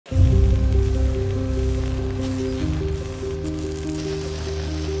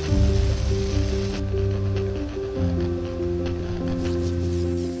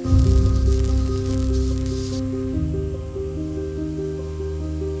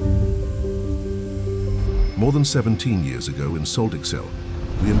More than 17 years ago in Soldexcel,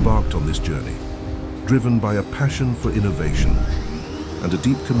 we embarked on this journey, driven by a passion for innovation and a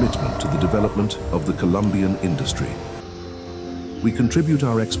deep commitment to the development of the Colombian industry. We contribute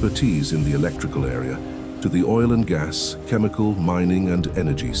our expertise in the electrical area to the oil and gas, chemical, mining and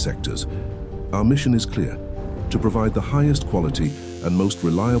energy sectors. Our mission is clear: to provide the highest quality and most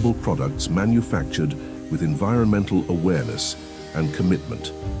reliable products manufactured with environmental awareness and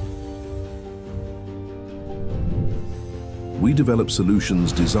commitment. We develop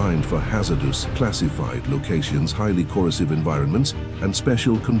solutions designed for hazardous, classified locations, highly corrosive environments, and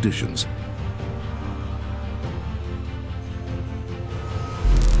special conditions.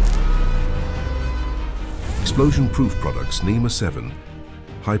 Explosion-proof products NEMA 7,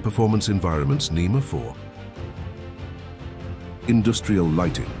 high-performance environments NEMA 4, industrial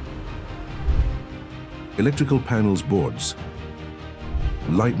lighting, electrical panels boards,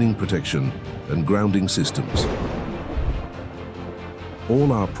 lightning protection and grounding systems.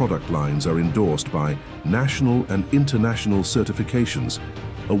 All our product lines are endorsed by national and international certifications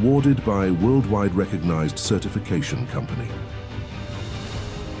awarded by a worldwide recognized certification company.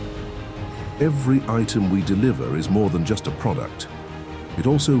 Every item we deliver is more than just a product. It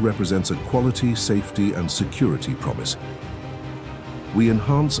also represents a quality, safety, and security promise. We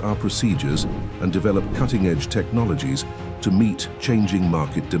enhance our procedures and develop cutting-edge technologies to meet changing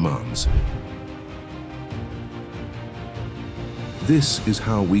market demands. This is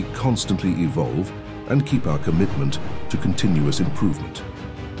how we constantly evolve and keep our commitment to continuous improvement.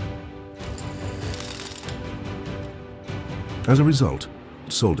 As a result,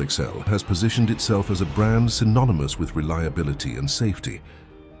 Soldexcel has positioned itself as a brand synonymous with reliability and safety.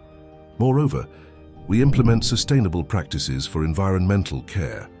 Moreover, we implement sustainable practices for environmental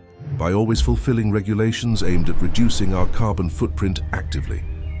care by always fulfilling regulations aimed at reducing our carbon footprint actively.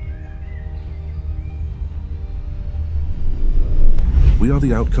 We are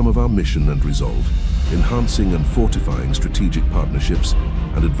the outcome of our mission and resolve, enhancing and fortifying strategic partnerships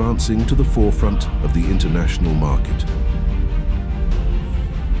and advancing to the forefront of the international market.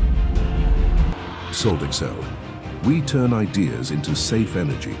 Soldexcel, we turn ideas into safe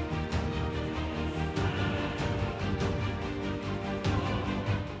energy